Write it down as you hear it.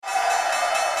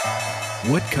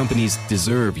What companies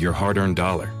deserve your hard-earned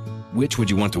dollar? Which would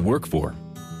you want to work for?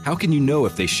 How can you know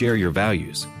if they share your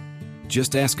values?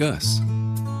 Just ask us.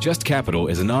 Just Capital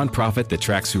is a nonprofit that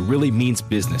tracks who really means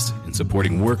business in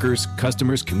supporting workers,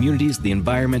 customers, communities, the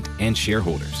environment, and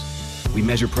shareholders. We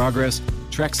measure progress,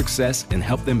 track success, and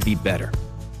help them be better.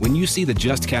 When you see the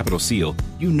Just Capital seal,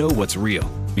 you know what's real,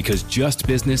 because just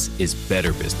business is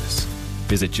better business.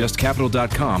 Visit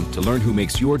justcapital.com to learn who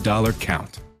makes your dollar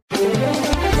count.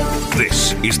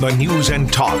 This is the news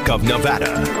and talk of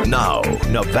Nevada. Now,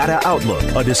 Nevada Outlook,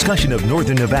 a discussion of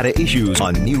Northern Nevada issues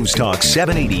on News Talk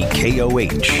 780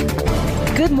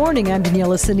 KOH. Good morning, I'm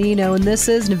Daniela Sanino, and this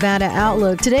is Nevada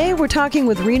Outlook. Today, we're talking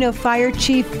with Reno Fire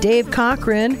Chief Dave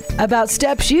Cochran about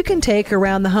steps you can take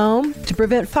around the home to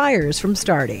prevent fires from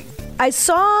starting. I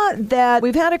saw that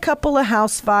we've had a couple of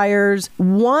house fires.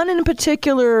 One in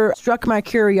particular struck my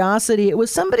curiosity. It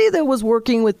was somebody that was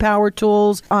working with power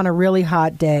tools on a really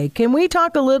hot day. Can we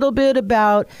talk a little bit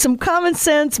about some common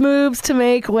sense moves to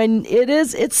make when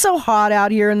it's so hot out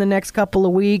here in the next couple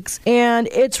of weeks, and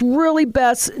it's really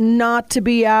best not to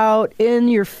be out in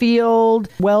your field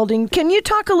welding? Can you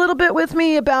talk a little bit with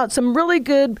me about some really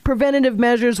good preventative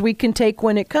measures we can take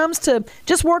when it comes to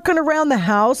just working around the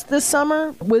house this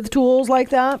summer with tools like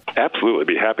that? Absolutely,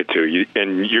 be happy to.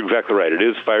 And you're exactly right. It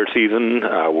is fire season.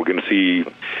 We're going to see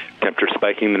temperature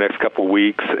spiking the next couple of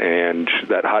weeks, and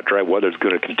that hot, dry weather is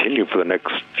going to continue for the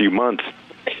next few months.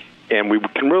 And we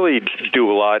can really do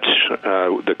a lot.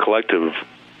 The collective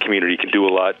community can do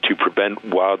a lot to prevent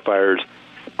wildfires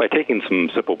by taking some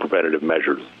simple preventative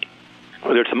measures.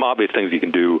 There's some obvious things you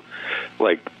can do,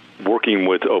 like working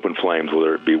with open flames,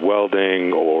 whether it be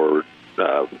welding or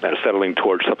acetylene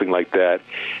torch, something like that.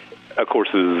 Of course,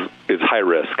 is high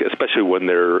risk, especially when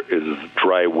there is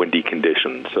dry, windy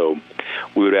conditions. So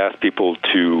we would ask people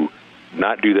to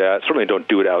not do that. Certainly don't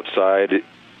do it outside.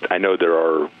 I know there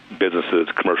are businesses,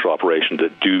 commercial operations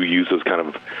that do use those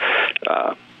kind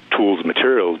of tools and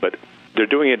materials, but they're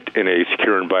doing it in a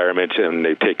secure environment, and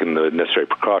they've taken the necessary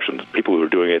precautions. People who are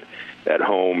doing it at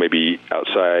home, maybe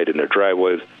outside in their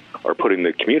driveways, are putting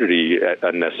the community at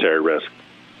unnecessary risk.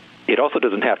 It also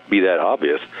doesn't have to be that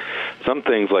obvious. Some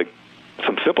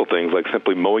simple things like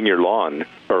simply mowing your lawn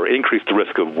or increase the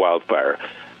risk of wildfire.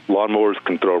 Lawnmowers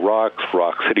can throw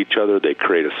rocks hit each other, they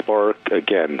create a spark.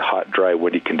 Again, hot, dry,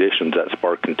 windy conditions, that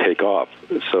spark can take off.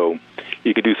 So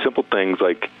you could do simple things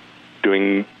like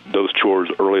doing those chores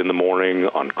early in the morning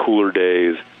on cooler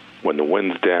days when the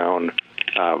wind's down.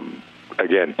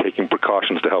 Again, taking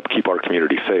precautions to help keep our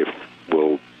community safe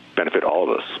will benefit all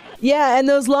of us. Yeah, and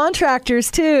those lawn tractors,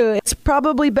 too. It's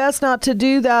probably best not to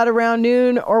do that around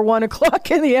noon or 1 o'clock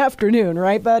in the afternoon,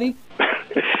 right, buddy?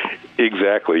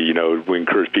 Exactly. We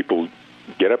encourage people,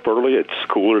 get up early. It's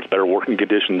cooler. It's better working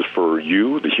conditions for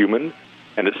you, the human,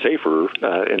 and it's safer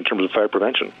in terms of fire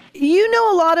prevention. You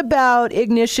know a lot about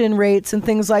ignition rates and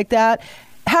things like that.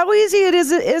 How easy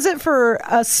is it for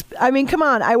us? I mean, come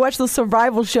on. I watch the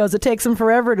survival shows. It takes them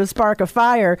forever to spark a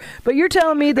fire. But you're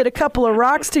telling me that a couple of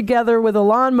rocks together with a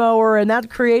lawnmower, and that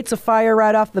creates a fire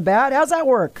right off the bat? How's that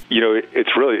work?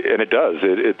 It's really, and it does.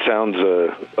 It sounds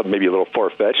maybe a little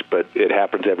far-fetched, but it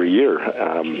happens every year.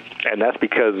 And that's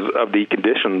because of the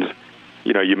conditions.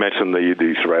 You mentioned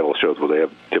the survival shows where they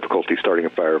have difficulty starting a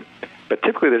fire. But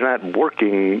typically they're not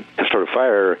working to start a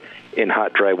fire in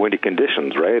hot, dry, windy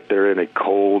conditions, right? They're in a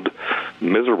cold,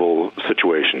 miserable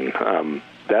situation.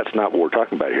 That's not what we're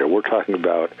talking about here. We're talking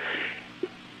about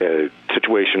a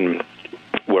situation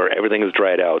where everything is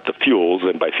dried out. The fuels,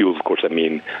 and by fuels, of course, I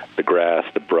mean the grass,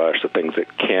 the brush, the things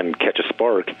that can catch a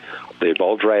spark, they've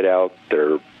all dried out.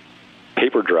 They're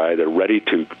paper dry. They're ready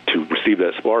to receive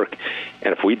that spark.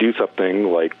 And if we do something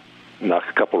like knock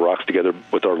a couple rocks together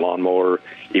with our lawnmower,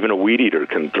 even a weed eater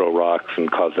can throw rocks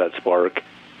and cause that spark.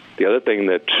 The other thing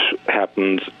that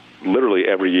happens literally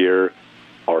every year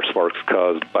are sparks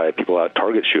caused by people out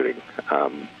target shooting.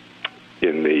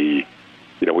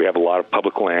 We have a lot of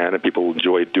public land, and people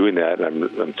enjoy doing that. And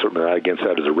I'm certainly not against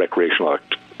that as a recreational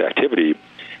activity,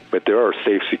 but there are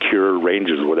safe, secure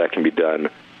ranges where that can be done,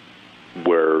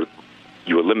 where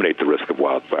you eliminate the risk of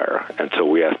wildfire. And so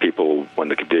we ask people, when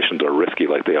the conditions are risky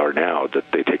like they are now, that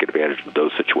they take advantage of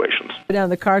those situations. Down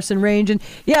the Carson Range. And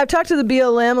I've talked to the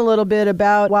BLM a little bit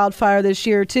about wildfire this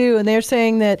year, too. And they're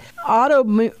saying that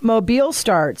automobile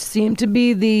starts seem to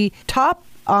be the top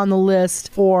on the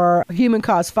list for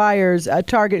human-caused fires,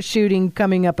 target shooting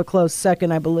coming up a close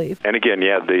second, I believe. And again,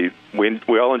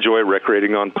 we all enjoy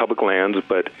recreating on public lands,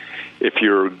 but if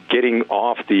you're getting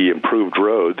off the improved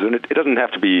roads, and it doesn't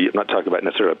have to be, I'm not talking about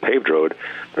necessarily a paved road,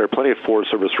 there are plenty of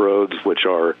Forest Service roads which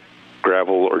are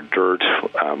gravel or dirt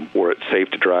where it's safe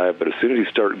to drive. But as soon as you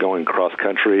start going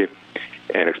cross-country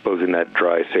and exposing that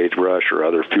dry sagebrush or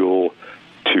other fuel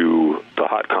to the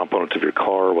hot components of your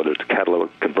car, whether it's a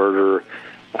catalytic converter,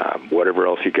 whatever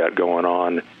else you got going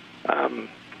on.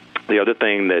 The other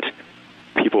thing that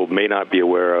people may not be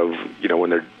aware of, when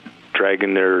they're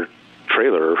dragging their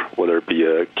trailer, whether it be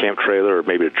a camp trailer or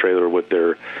maybe a trailer with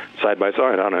their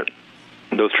side-by-side on it,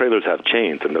 those trailers have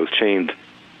chains, and those chains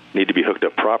need to be hooked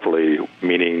up properly,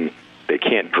 meaning they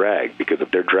can't drag, because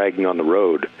if they're dragging on the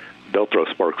road, they'll throw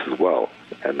sparks as well,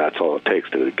 and that's all it takes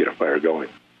to get a fire going.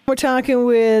 We're talking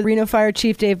with Reno Fire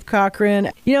Chief Dave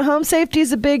Cochran. Home safety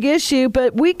is a big issue,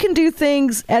 but we can do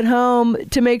things at home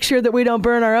to make sure that we don't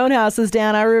burn our own houses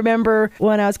down. I remember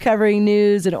when I was covering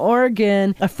news in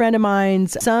Oregon, a friend of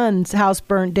mine's son's house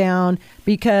burnt down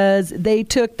because they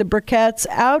took the briquettes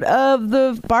out of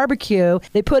the barbecue.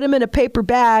 They put them in a paper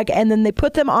bag, and then they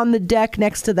put them on the deck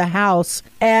next to the house,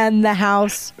 and the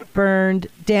house burned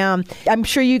down. I'm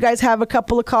sure you guys have a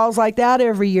couple of calls like that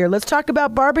every year. Let's talk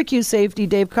about barbecue safety,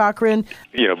 Dave Cochran.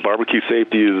 Barbecue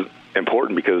safety is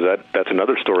important because that's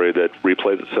another story that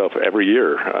replays itself every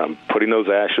year. Putting those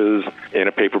ashes in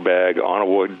a paper bag on a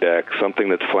wood deck, something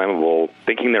that's flammable,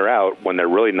 thinking they're out when they're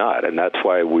really not. And that's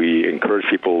why we encourage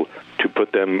people to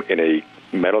put them in a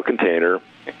metal container,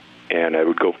 and I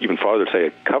would go even farther, say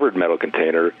a covered metal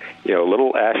container. A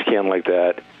little ash can like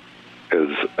that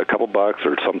is a couple bucks,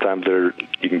 or sometimes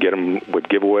you can get them with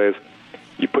giveaways.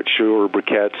 You put your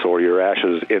briquettes or your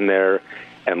ashes in there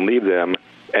and leave them.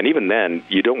 And even then,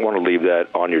 you don't want to leave that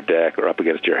on your deck or up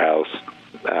against your house,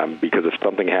 because if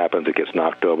something happens, it gets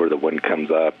knocked over, the wind comes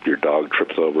up, your dog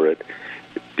trips over it.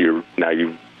 You've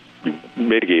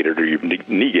mitigated or you've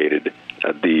negated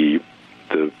the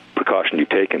precaution you've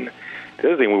taken. The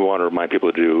other thing we want to remind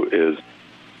people to do is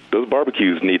those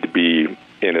barbecues need to be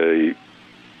in a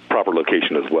proper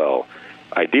location as well.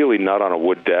 Ideally, not on a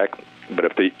wood deck, but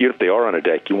if they are on a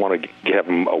deck, you want to have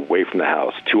them away from the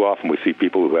house. Too often we see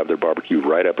people who have their barbecue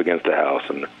right up against the house,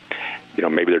 and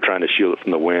maybe they're trying to shield it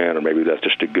from the wind, or maybe that's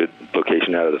just a good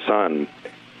location out of the sun,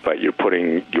 but you're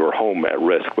putting your home at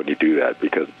risk when you do that,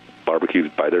 because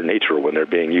barbecues, by their nature, when they're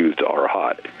being used, are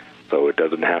hot. So it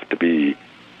doesn't have to be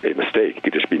a mistake. It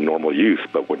could just be normal use,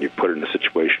 but when you put it in a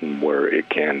situation where it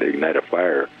can ignite a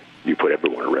fire, you put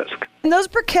everyone at risk. And those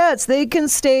briquettes, they can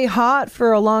stay hot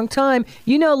for a long time.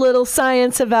 Little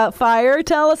science about fire.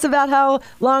 Tell us about how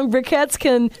long briquettes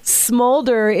can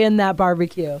smolder in that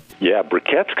barbecue. Yeah,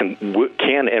 briquettes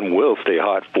can and will stay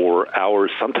hot for hours,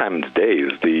 sometimes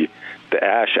days. The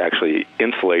ash actually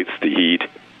insulates the heat,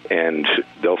 and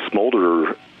they'll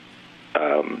smolder.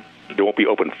 There won't be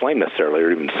open flame necessarily,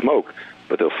 or even smoke,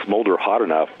 but they'll smolder hot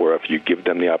enough where if you give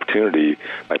them the opportunity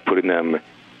by putting them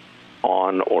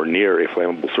on or near a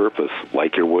flammable surface,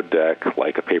 like your wood deck,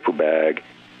 like a paper bag,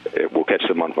 it will catch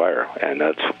them on fire, and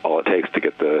that's all it takes to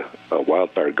get the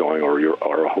wildfire going or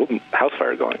a whole house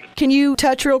fire going. Can you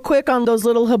touch real quick on those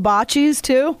little hibachis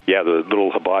too? Yeah, the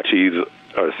little hibachis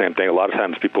are the same thing. A lot of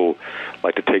times people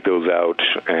like to take those out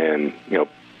and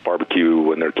barbecue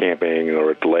when they're camping or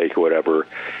at the lake or whatever.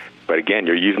 But again,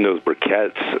 you're using those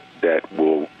briquettes that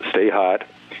will stay hot,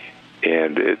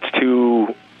 and it's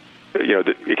too.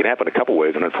 It can happen a couple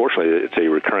ways, and unfortunately, it's a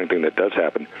recurring thing that does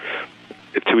happen.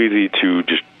 It's too easy to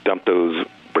just dump those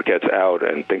briquettes out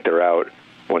and think they're out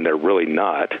when they're really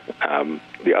not.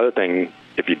 The other thing,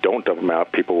 if you don't dump them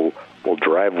out, people will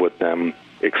drive with them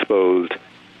exposed,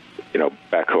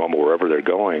 back home or wherever they're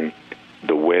going.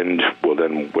 The wind will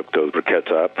then whip those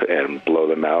briquettes up and blow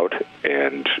them out,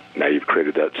 and now you've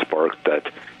created that spark,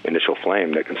 that initial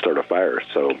flame that can start a fire.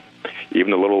 So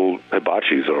even the little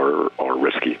hibachis are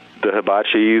risky. The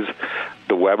hibachis,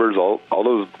 the Webers, all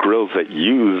those grills that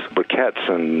use briquettes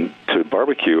and to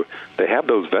barbecue, they have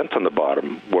those vents on the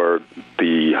bottom where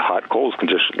the hot coals can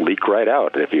just leak right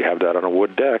out. And if you have that on a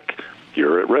wood deck,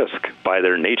 you're at risk. By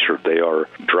their nature, they are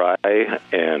dry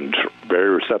and very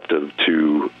receptive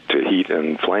to heat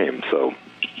and flame. So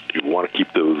you want to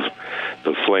keep those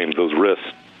flames, those risks,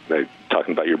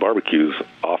 talking about your barbecues,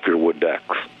 off your wood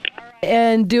decks.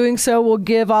 And doing so will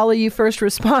give all of you first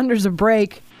responders a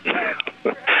break.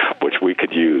 Which we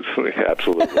could use,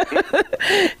 absolutely.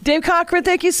 Dave Cochran,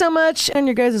 thank you so much. And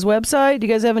your guys' website, do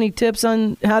you guys have any tips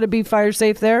on how to be fire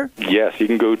safe there? Yes, you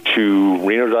can go to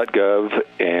reno.gov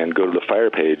and go to the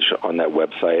fire page on that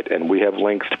website, and we have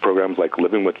links to programs like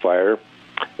Living with Fire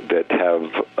that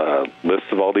have lists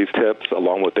of all these tips,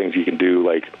 along with things you can do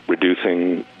like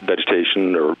reducing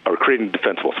vegetation or creating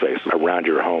defensible space around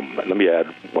your home. And let me add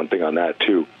one thing on that,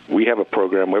 too. We have a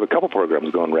couple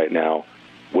programs going right now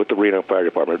with the Reno Fire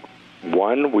Department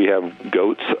One, we have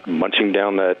goats munching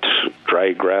down that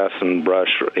dry grass and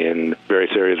brush in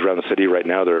various areas around the city. Right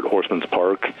now, they're at Horseman's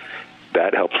Park.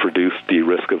 That helps reduce the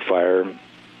risk of fire. And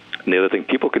the other thing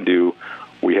people can do,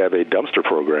 we have a dumpster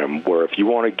program where if you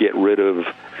want to get rid of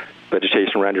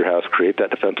vegetation around your house, create that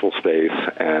defensible space,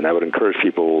 and I would encourage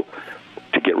people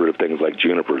to get rid of things like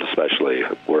junipers, especially,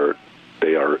 where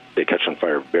they catch on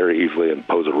fire very easily and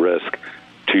pose a risk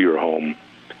to your home.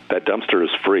 That dumpster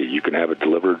is free. You can have it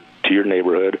delivered to your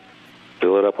neighborhood,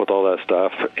 fill it up with all that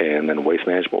stuff, and then Waste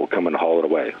Management will come and haul it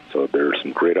away. So there's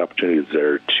some great opportunities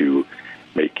there to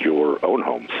make your own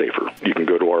home safer. You can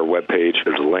go to our webpage,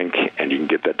 there's a link, and you can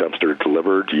get that dumpster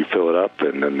delivered. You fill it up,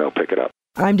 and then they'll pick it up.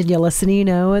 I'm Daniela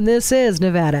Sanino, and this is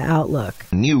Nevada Outlook.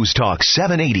 News Talk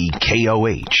 780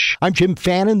 KOH. I'm Jim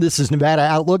Fannin. This is Nevada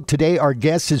Outlook. Today, our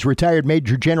guest is retired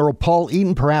Major General Paul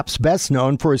Eaton, perhaps best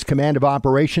known for his command of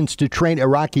operations to train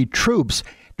Iraqi troops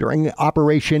during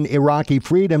Operation Iraqi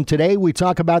Freedom. Today, we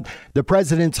talk about the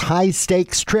president's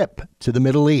high-stakes trip to the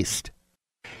Middle East.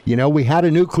 You know, we had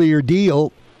a nuclear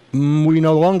deal. We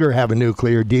no longer have a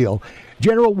nuclear deal.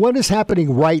 General, what is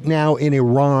happening right now in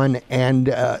Iran and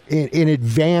in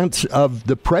advance of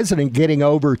the president getting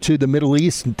over to the Middle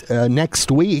East next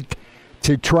week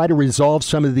to try to resolve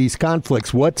some of these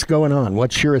conflicts? What's going on?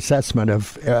 What's your assessment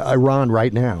of Iran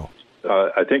right now?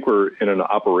 I think we're in an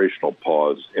operational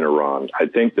pause in Iran. I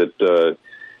think that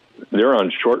they're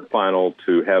on short final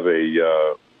to have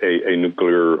a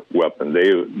nuclear weapon.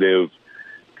 They've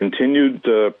continued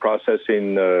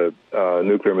processing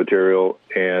nuclear material,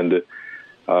 and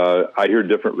I hear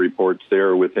different reports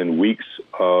there within weeks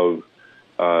of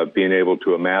being able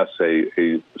to amass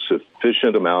a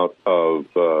sufficient amount of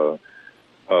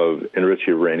enriched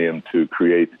uranium to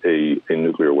create a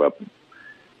nuclear weapon.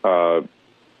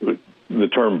 The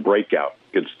term breakout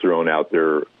gets thrown out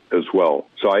there as well.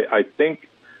 So I think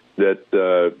that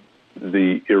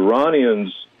the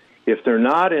Iranians, if they're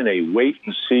not in a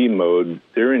wait-and-see mode,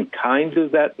 they're in kind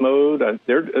of that mode.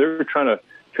 They're trying to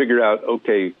figure out,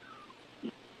 okay,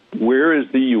 where is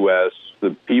the U.S.,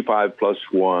 the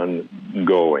P5+1,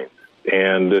 going?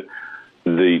 And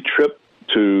the trip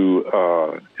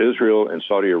to Israel and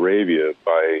Saudi Arabia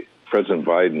by President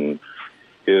Biden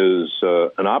is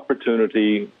an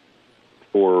opportunity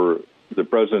for the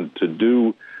president to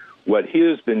do what he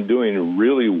has been doing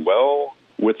really well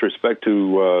with respect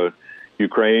to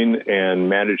Ukraine and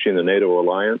managing the NATO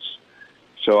alliance.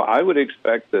 So I would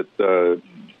expect that the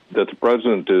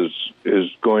president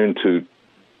is going to,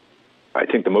 I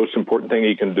think the most important thing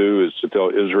he can do is to tell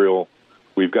Israel,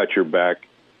 we've got your back,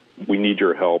 we need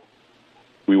your help,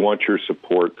 we want your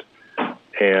support,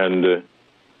 and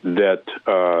that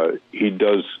he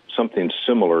does something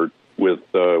similar with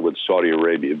Saudi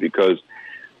Arabia, because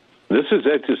this is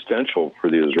existential for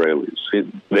the Israelis.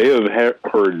 They have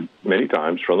heard many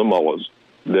times from the mullahs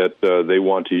that they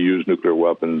want to use nuclear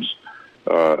weapons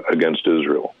against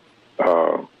Israel.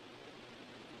 And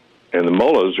the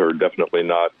mullahs are definitely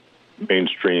not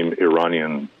mainstream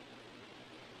Iranian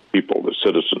people, the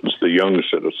citizens, the young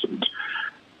citizens.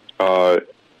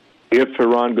 If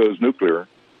Iran goes nuclear,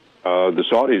 the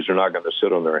Saudis are not going to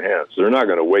sit on their hands. They're not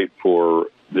going to wait for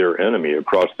their enemy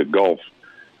across the Gulf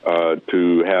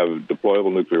to have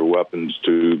deployable nuclear weapons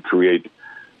to create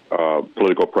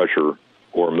political pressure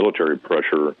or military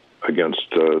pressure against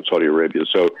Saudi Arabia.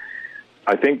 So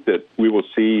I think that we will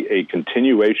see a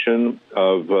continuation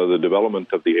of the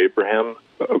development of the Abraham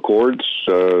Accords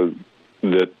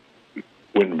that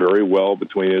went very well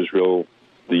between Israel,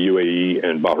 the UAE,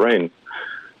 and Bahrain.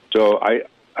 So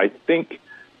I think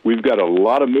we've got a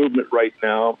lot of movement right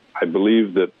now. I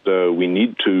believe that we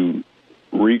need to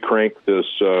recrank this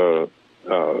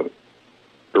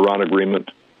Iran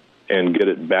agreement and get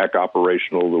it back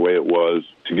operational the way it was,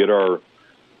 to get our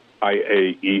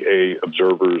IAEA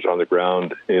observers on the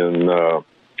ground in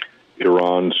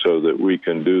Iran so that we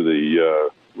can do the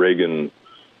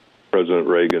President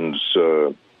Reagan's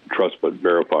trust but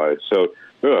verify. So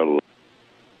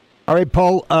all right,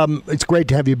 Paul, it's great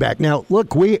to have you back. Now,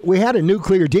 look, we had a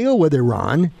nuclear deal with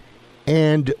Iran,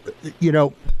 and, you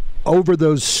know, over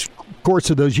those course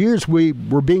of those years, we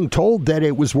were being told that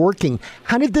it was working.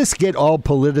 How did this get all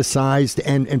politicized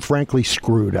and frankly,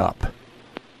 screwed up?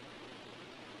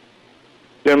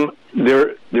 Tim,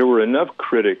 there were enough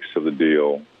critics of the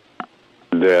deal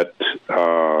that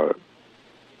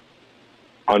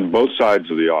on both sides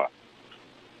of the aisle,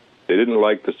 they didn't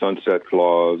like the sunset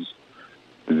clause.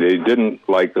 They didn't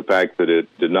like the fact that it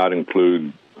did not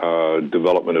include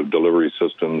development of delivery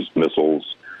systems,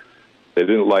 missiles. They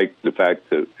didn't like the fact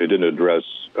that it didn't address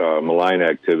malign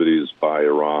activities by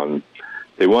Iran.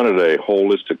 They wanted a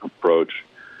holistic approach.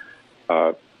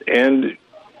 And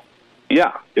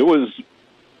yeah, it was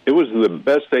the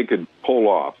best they could pull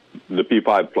off, the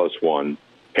P5+1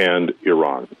 and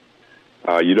Iran.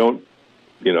 I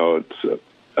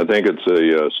think it's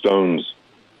a Stones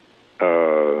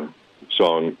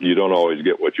song. You don't always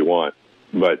get what you want,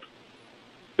 but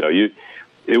it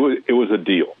was a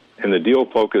deal, and the deal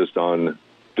focused on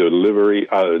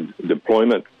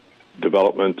deployment,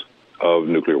 development of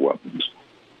nuclear weapons.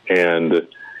 And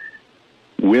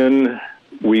when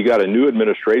we got a new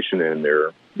administration in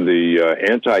there, the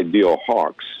anti-deal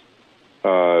hawks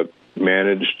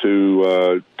managed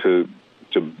to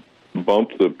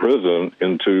bump the president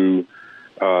into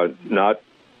not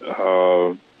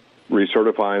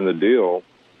recertifying the deal,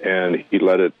 and he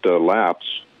let it lapse,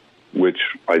 which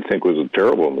I think was a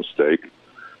terrible mistake.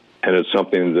 And it's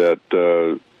something that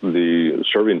the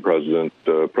serving president,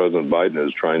 President Biden,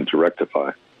 is trying to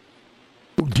rectify.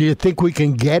 Do you think we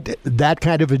can get that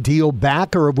kind of a deal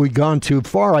back, or have we gone too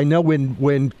far? I know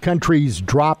when countries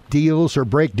drop deals or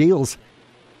break deals,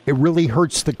 it really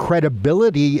hurts the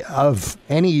credibility of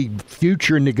any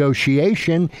future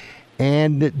negotiation,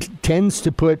 and it tends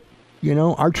to put,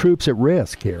 our troops at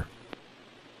risk here.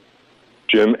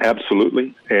 Jim,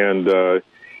 absolutely. And,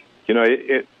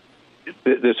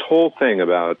 this whole thing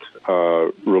about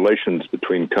relations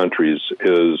between countries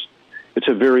it's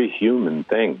a very human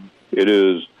thing. It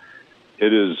is,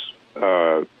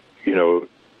 the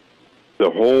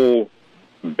whole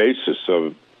basis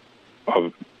of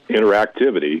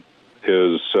interactivity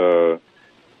is the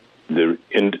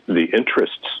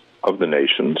interests of the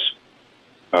nations.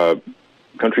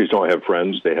 Countries don't have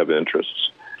friends; they have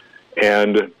interests,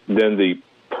 and then the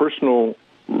personal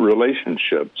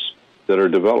relationships that are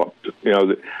developed.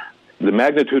 The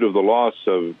magnitude of the loss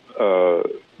of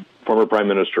former Prime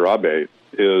Minister Abe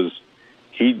is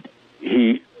he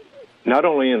not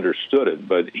only understood it,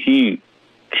 but he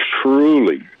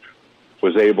truly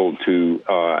was able to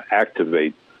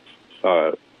activate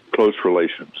close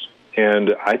relations.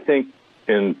 And I think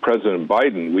in President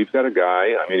Biden, we've got a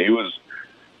guy. I mean, he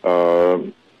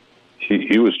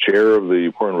was chair of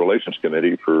the Foreign Relations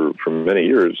Committee for many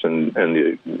years, and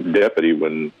the deputy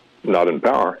when not in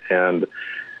power. And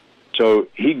so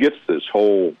he gets this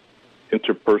whole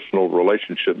interpersonal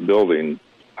relationship building.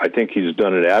 I think he's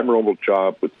done an admirable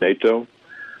job with NATO.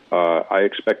 I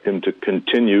expect him to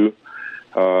continue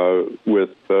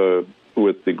with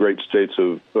the great states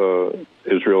of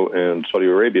Israel and Saudi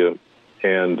Arabia.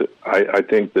 And I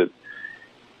think that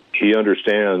he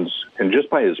understands, and just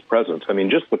by his presence, I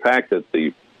mean, just the fact that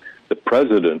the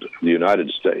President of the United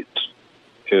States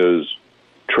is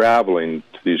traveling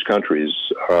to these countries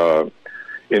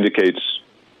indicates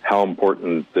how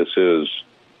important this is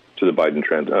to the Biden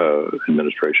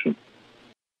administration.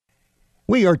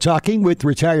 We are talking with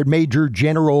retired Major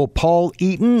General Paul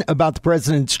Eaton about the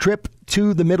president's trip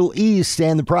to the Middle East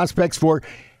and the prospects for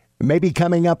maybe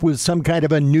coming up with some kind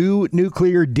of a new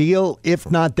nuclear deal. If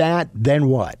not that, then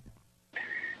what?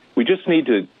 We just need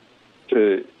to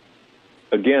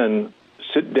again,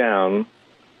 sit down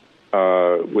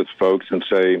with folks and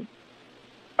say,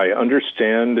 I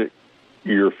understand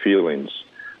your feelings,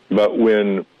 but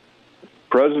when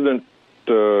President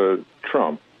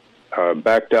Trump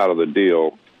backed out of the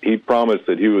deal, he promised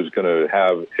that he was going to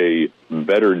have a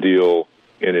better deal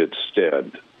in its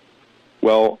stead.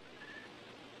 Well,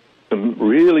 some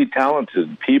really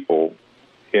talented people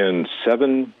in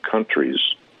 7 countries,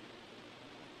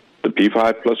 the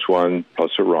P5+1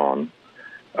 plus Iran,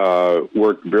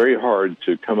 worked very hard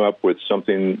to come up with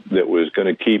something that was going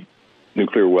to keep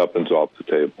nuclear weapons off the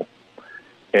table.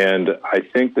 And I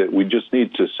think that we just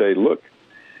need to say, look,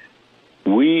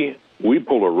 we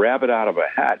pulled a rabbit out of a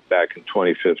hat back in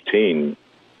 2015.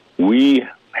 We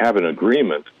have an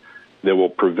agreement that will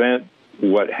prevent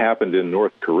what happened in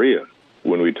North Korea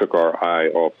when we took our eye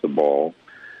off the ball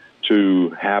to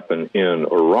happen in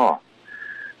Iran.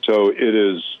 So it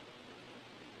is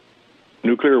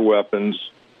nuclear weapons.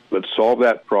 Let's solve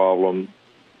that problem.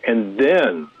 And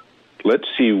then let's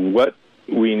see what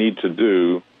we need to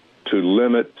do to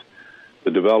limit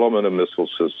the development of missile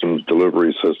systems,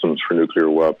 delivery systems for nuclear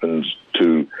weapons,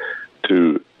 to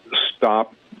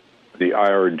stop the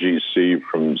IRGC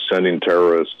from sending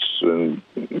terrorists and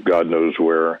God knows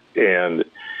where, and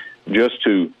just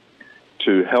to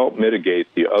help mitigate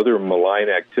the other malign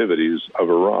activities of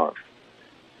Iran.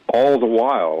 All the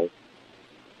while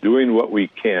doing what we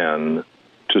can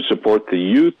to support the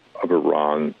youth of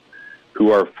Iran,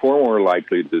 who are far more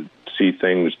likely to see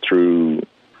things through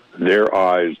their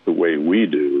eyes the way we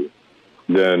do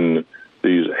than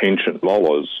these ancient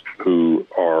mullahs who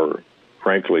are,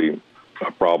 frankly,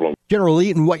 a problem. General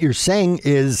Eaton, what you're saying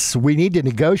is we need to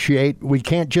negotiate. We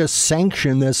can't just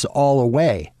sanction this all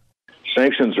away.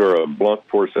 Sanctions are a blunt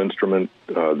force instrument.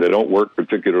 They don't work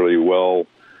particularly well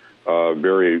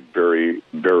very, very,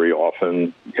 very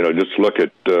often. Just look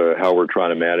at how we're trying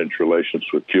to manage relations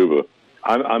with Cuba.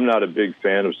 I'm not a big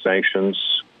fan of sanctions.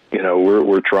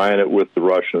 We're trying it with the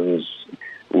Russians.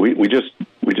 We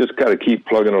just got to keep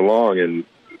plugging along. And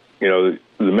the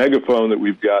megaphone that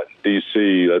we've got in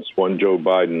D.C., that's one Joe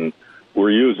Biden.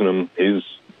 We're using him.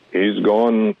 He's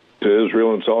gone to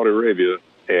Israel and Saudi Arabia,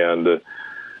 and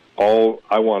all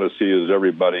I want to see is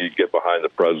everybody get behind the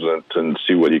president and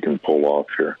see what he can pull off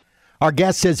here. Our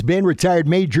guest has been retired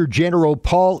Major General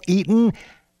Paul Eaton,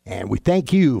 and we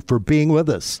thank you for being with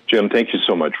us. Jim, thank you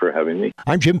so much for having me.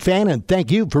 I'm Jim Fannin.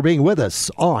 Thank you for being with us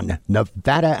on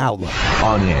Nevada Outlook.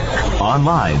 On air,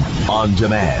 online, on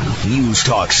demand. News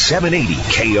Talk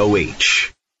 780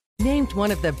 KOH. Named one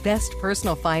of the best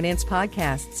personal finance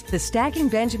podcasts, The Stacking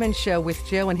Benjamin Show with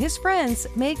Joe and his friends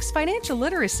makes financial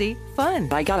literacy fun.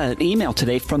 I got an email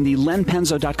today from the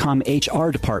lenpenzo.com HR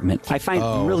department. I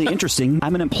find really interesting.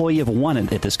 I'm an employee of one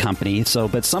at this company,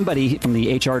 but somebody from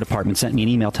the HR department sent me an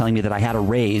email telling me that I had a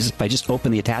raise. If I just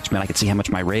opened the attachment, I could see how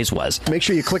much my raise was. Make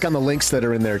sure you click on the links that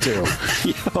are in there, too.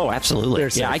 Oh, absolutely.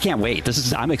 Yeah, I can't wait.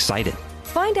 I'm excited.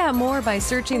 Find out more by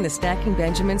searching the Stacking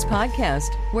Benjamins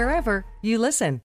podcast wherever you listen.